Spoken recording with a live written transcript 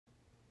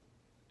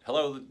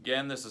Hello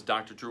again, this is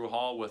Dr. Drew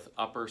Hall with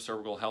Upper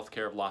Cervical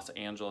Healthcare of Los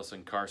Angeles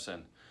and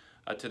Carson.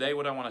 Today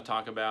what I want to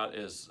talk about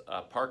is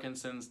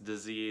Parkinson's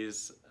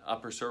disease,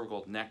 upper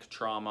cervical neck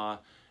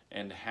trauma,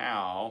 and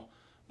how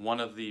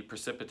one of the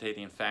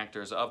precipitating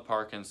factors of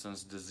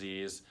Parkinson's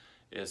disease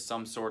is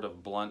some sort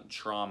of blunt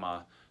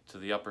trauma to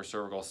the upper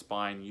cervical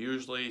spine,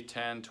 usually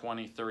 10,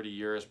 20, 30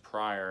 years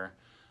prior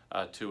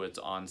to its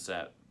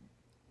onset.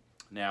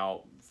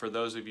 Now, for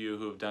those of you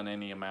who have done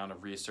any amount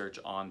of research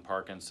on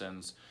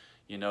Parkinson's,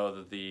 you know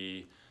that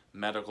the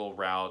medical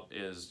route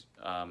is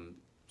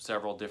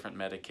several different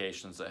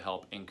medications that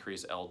help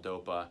increase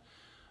L-DOPA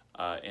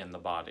in the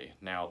body.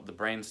 Now, the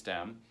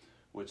brainstem,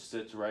 which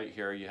sits right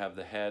here, you have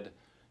the head,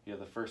 you have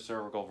the first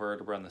cervical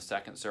vertebra and the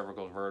second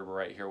cervical vertebra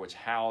right here, which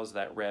house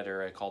that red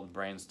area called the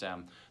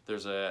brainstem.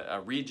 There's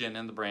a region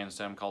in the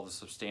brainstem called the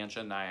substantia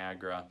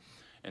nigra,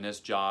 and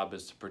its job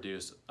is to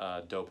produce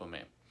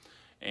dopamine.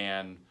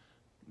 And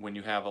when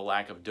you have a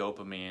lack of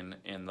dopamine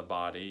in the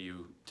body,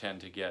 you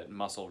tend to get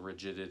muscle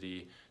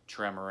rigidity,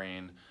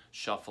 tremoring,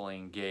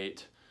 shuffling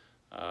gait.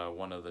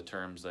 One of the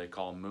terms they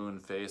call moon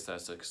face,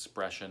 that's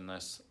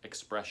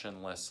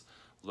expressionless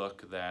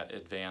look that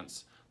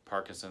advanced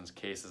Parkinson's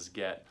cases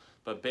get.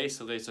 But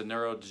basically it's a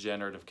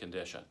neurodegenerative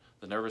condition.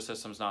 The nervous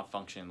system's not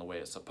functioning the way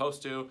it's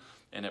supposed to,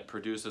 and it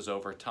produces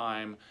over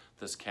time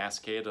this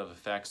cascade of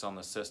effects on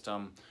the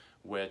system,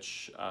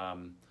 which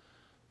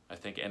I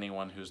think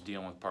anyone who's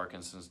dealing with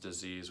Parkinson's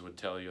disease would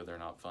tell you they're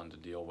not fun to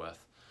deal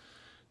with.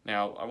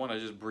 Now, I want to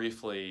just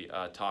briefly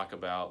talk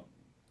about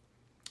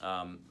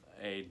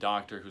a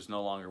doctor who's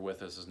no longer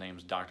with us. His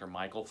name's Dr.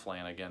 Michael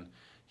Flanagan.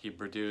 He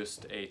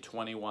produced a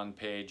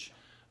 21-page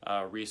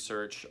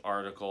research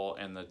article,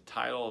 and the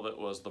title of it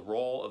was The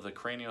Role of the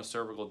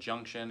Craniocervical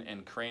Junction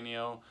in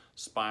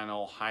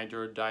Craniospinal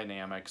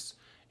Hydrodynamics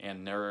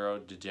and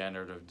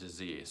Neurodegenerative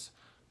Disease.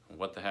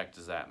 What the heck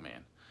does that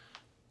mean?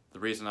 The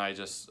reason I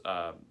just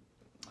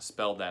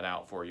spelled that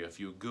out for you, if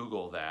you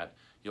Google that,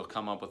 you'll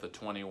come up with a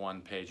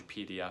 21-page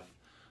PDF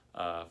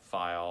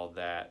file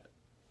that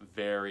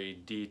very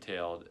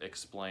detailed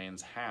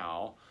explains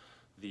how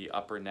the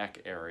upper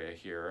neck area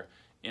here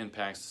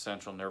impacts the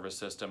central nervous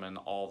system and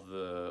all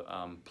the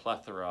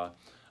plethora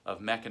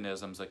of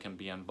mechanisms that can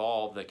be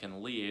involved that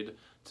can lead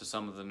to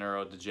some of the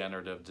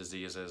neurodegenerative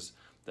diseases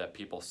that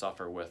people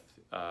suffer with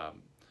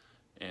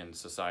in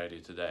society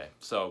today.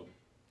 So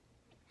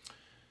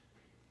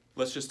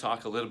let's just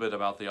talk a little bit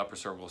about the upper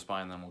cervical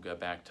spine, then we'll get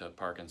back to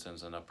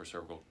Parkinson's and upper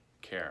cervical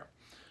care.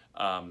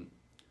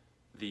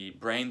 The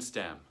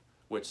brainstem,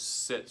 which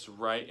sits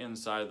right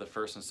inside the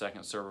first and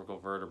second cervical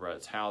vertebra,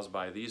 it's housed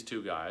by these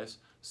two guys,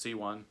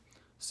 C1,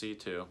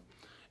 C2,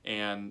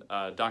 and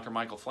Dr.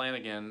 Michael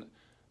Flanagan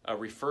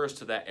refers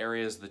to that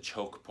area as the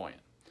choke point.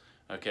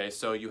 Okay,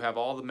 so you have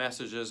all the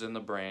messages in the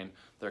brain,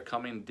 they're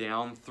coming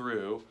down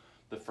through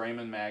the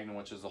foramen magnum,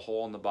 which is the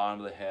hole in the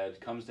bottom of the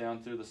head, comes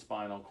down through the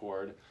spinal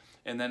cord,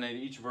 and then at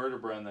each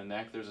vertebra in the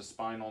neck, there's a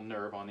spinal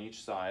nerve on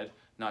each side,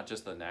 not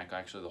just the neck,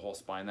 actually the whole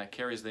spine, that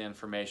carries the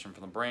information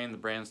from the brain, the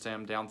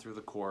brainstem, down through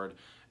the cord,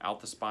 out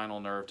the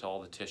spinal nerve to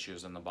all the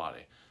tissues in the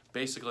body.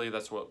 Basically,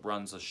 that's what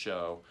runs the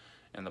show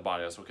in the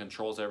body. That's what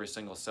controls every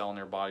single cell in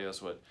your body.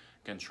 That's what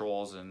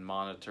controls and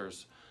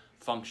monitors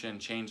function,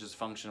 changes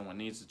function when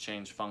it needs to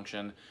change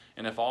function.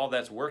 And if all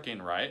that's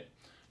working right,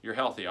 you're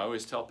healthy. I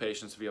always tell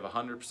patients if you have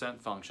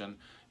 100% function,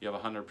 you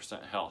have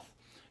 100% health.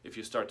 If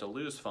you start to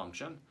lose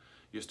function,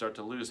 you start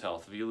to lose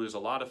health. If you lose a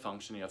lot of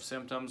function, you have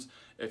symptoms.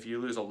 If you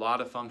lose a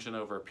lot of function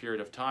over a period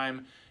of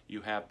time,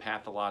 you have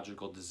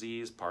pathological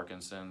disease,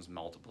 Parkinson's,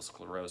 multiple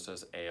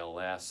sclerosis,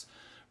 ALS,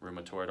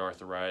 rheumatoid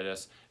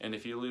arthritis. And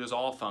if you lose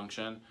all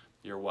function,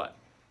 you're what?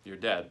 You're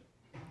dead.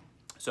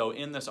 So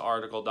in this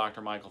article,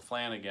 Dr. Michael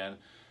Flanagan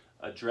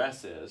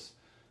addresses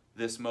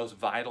this most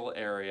vital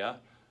area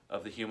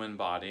of the human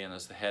body, and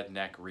it's the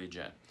head-neck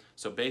region.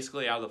 So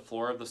basically out of the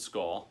floor of the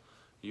skull,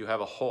 you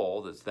have a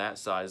hole that's that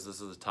size, this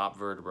is the top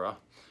vertebra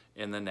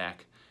in the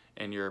neck,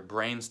 and your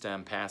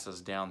brainstem passes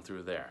down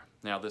through there.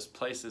 Now this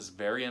place is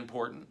very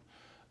important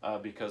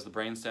because the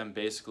brainstem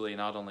basically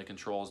not only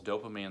controls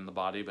dopamine in the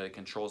body, but it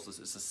controls this,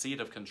 it's a seat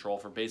of control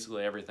for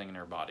basically everything in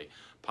your body.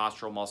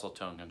 Postural muscle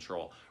tone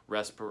control,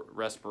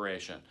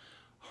 respiration,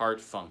 heart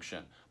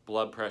function,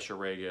 blood pressure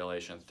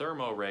regulation,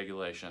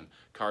 thermoregulation,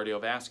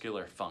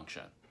 cardiovascular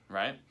function,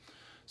 right?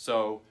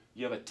 So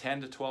you have a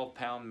 10 to 12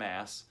 pound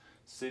mass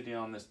sitting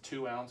on this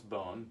 2-ounce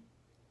bone.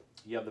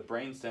 You have the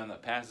brainstem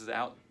that passes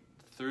out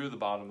through the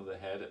bottom of the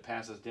head. It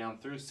passes down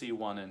through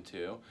C1 and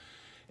 2.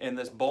 And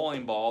this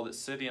bowling ball that's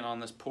sitting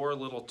on this poor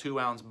little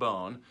 2-ounce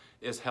bone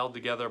is held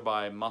together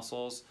by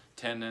muscles,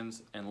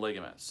 tendons, and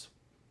ligaments,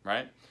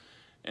 right?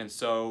 And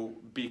so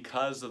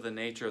because of the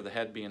nature of the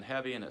head being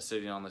heavy and it's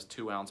sitting on this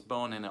 2-ounce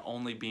bone and it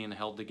only being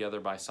held together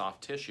by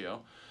soft tissue,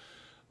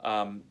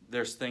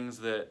 there's things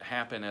that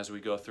happen as we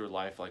go through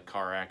life, like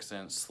car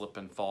accidents, slip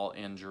and fall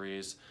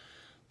injuries,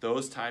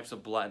 those types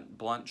of blunt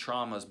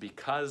traumas,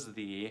 because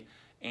the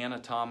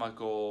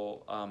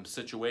anatomical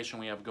situation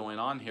we have going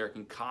on here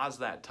can cause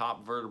that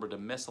top vertebra to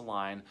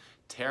misalign,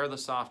 tear the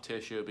soft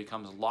tissue, it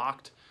becomes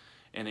locked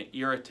and it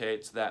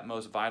irritates that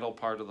most vital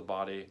part of the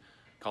body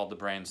called the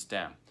brain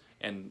stem.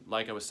 And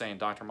like I was saying,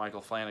 Dr.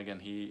 Michael Flanagan,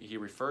 he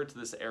referred to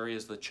this area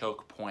as the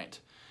choke point.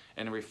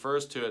 And he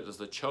refers to it as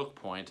the choke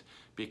point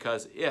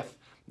because if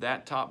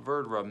that top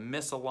vertebra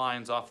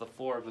misaligns off the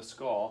floor of the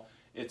skull,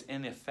 it's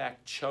in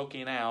effect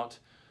choking out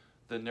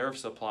the nerve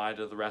supply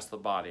to the rest of the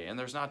body. And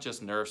there's not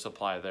just nerve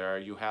supply there.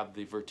 You have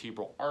the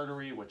vertebral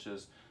artery, which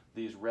is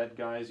these red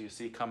guys you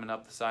see coming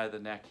up the side of the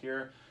neck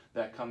here,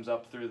 that comes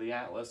up through the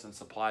atlas and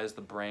supplies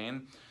the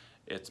brain.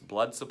 It's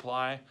blood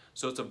supply.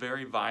 So it's a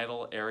very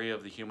vital area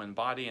of the human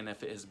body, and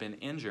if it has been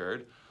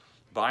injured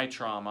by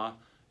trauma,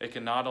 it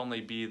can not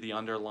only be the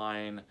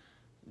underlying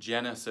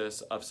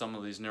genesis of some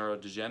of these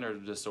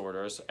neurodegenerative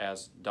disorders,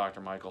 as Dr.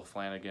 Michael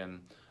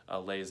Flanagan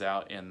lays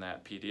out in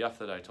that PDF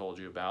that I told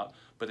you about,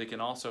 but it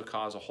can also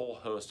cause a whole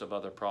host of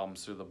other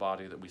problems through the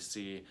body that we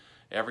see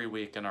every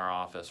week in our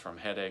office, from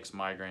headaches,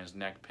 migraines,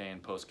 neck pain,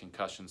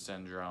 post-concussion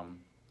syndrome,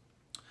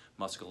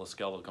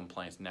 musculoskeletal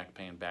complaints, neck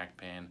pain, back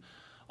pain,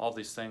 all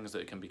these things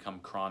that can become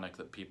chronic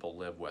that people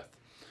live with.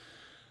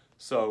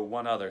 So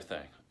one other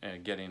thing,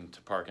 getting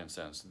to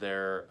Parkinson's,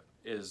 there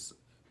is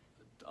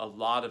a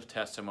lot of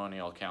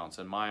testimonial accounts,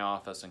 in my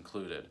office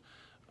included,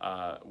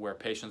 where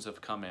patients have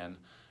come in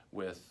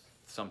with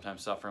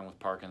sometimes suffering with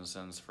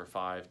Parkinson's for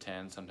 5,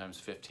 10, sometimes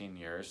 15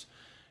 years.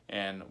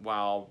 And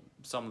while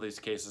some of these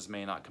cases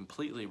may not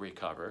completely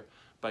recover,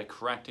 by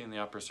correcting the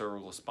upper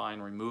cervical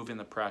spine, removing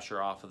the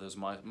pressure off of those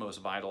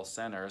most vital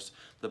centers,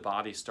 the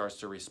body starts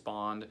to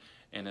respond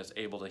and is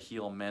able to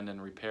heal, mend,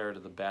 and repair to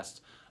the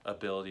best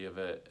ability of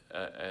it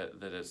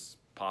that is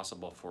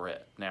possible for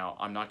it. Now,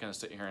 I'm not going to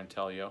sit here and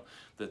tell you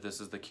that this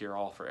is the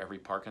cure-all for every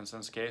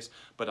Parkinson's case,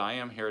 but I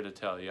am here to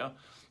tell you,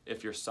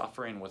 if you're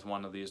suffering with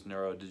one of these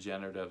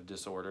neurodegenerative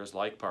disorders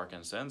like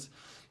Parkinson's,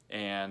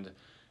 and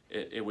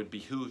it would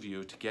behoove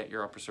you to get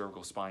your upper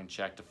cervical spine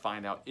checked to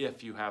find out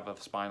if you have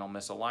a spinal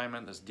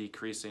misalignment that's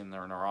decreasing the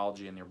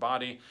neurology in your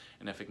body,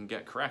 and if it can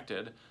get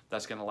corrected,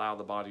 that's going to allow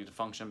the body to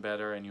function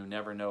better, and you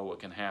never know what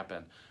can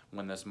happen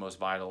when this most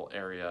vital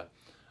area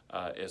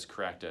is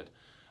corrected.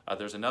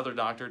 There's another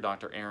doctor,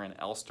 Dr. Erin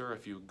Elster.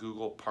 If you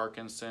Google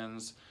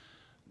Parkinson's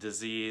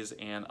disease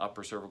and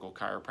upper cervical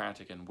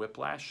chiropractic and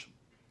whiplash,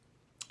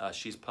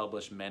 she's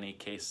published many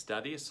case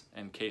studies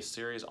and case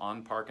series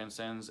on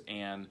Parkinson's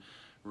and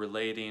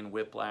relating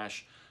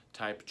whiplash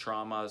type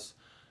traumas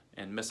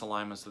and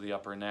misalignments of the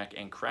upper neck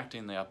and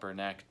correcting the upper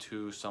neck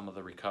to some of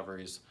the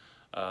recoveries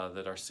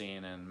that are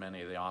seen in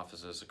many of the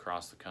offices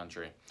across the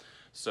country.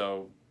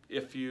 So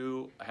if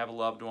you have a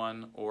loved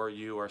one or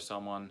you are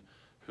someone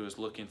who's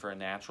looking for a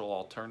natural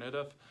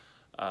alternative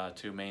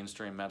to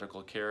mainstream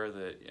medical care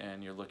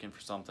and you're looking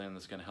for something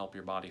that's going to help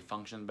your body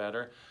function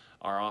better,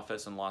 our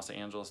office in Los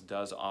Angeles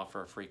does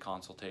offer a free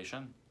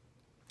consultation.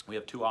 We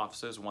have 2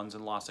 offices. One's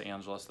in Los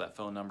Angeles. That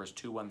phone number is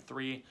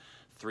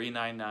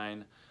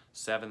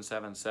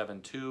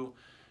 213-399-7772.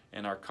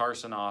 And our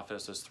Carson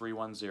office is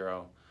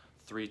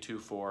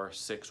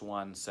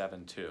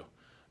 310-324-6172.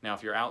 Now,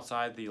 if you're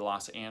outside the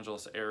Los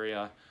Angeles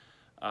area,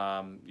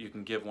 you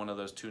can give one of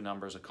those 2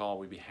 numbers a call.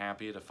 We'd be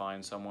happy to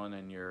find someone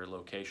in your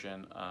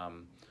location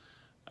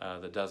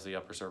that does the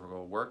upper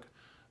cervical work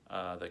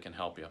that can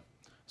help you.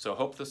 So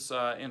hope this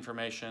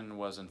information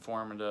was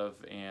informative,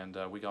 and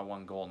we got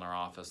one goal in our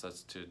office,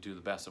 that's to do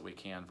the best that we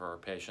can for our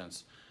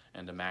patients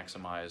and to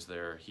maximize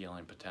their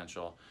healing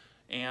potential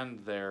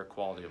and their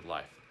quality of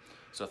life.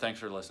 So thanks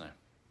for listening.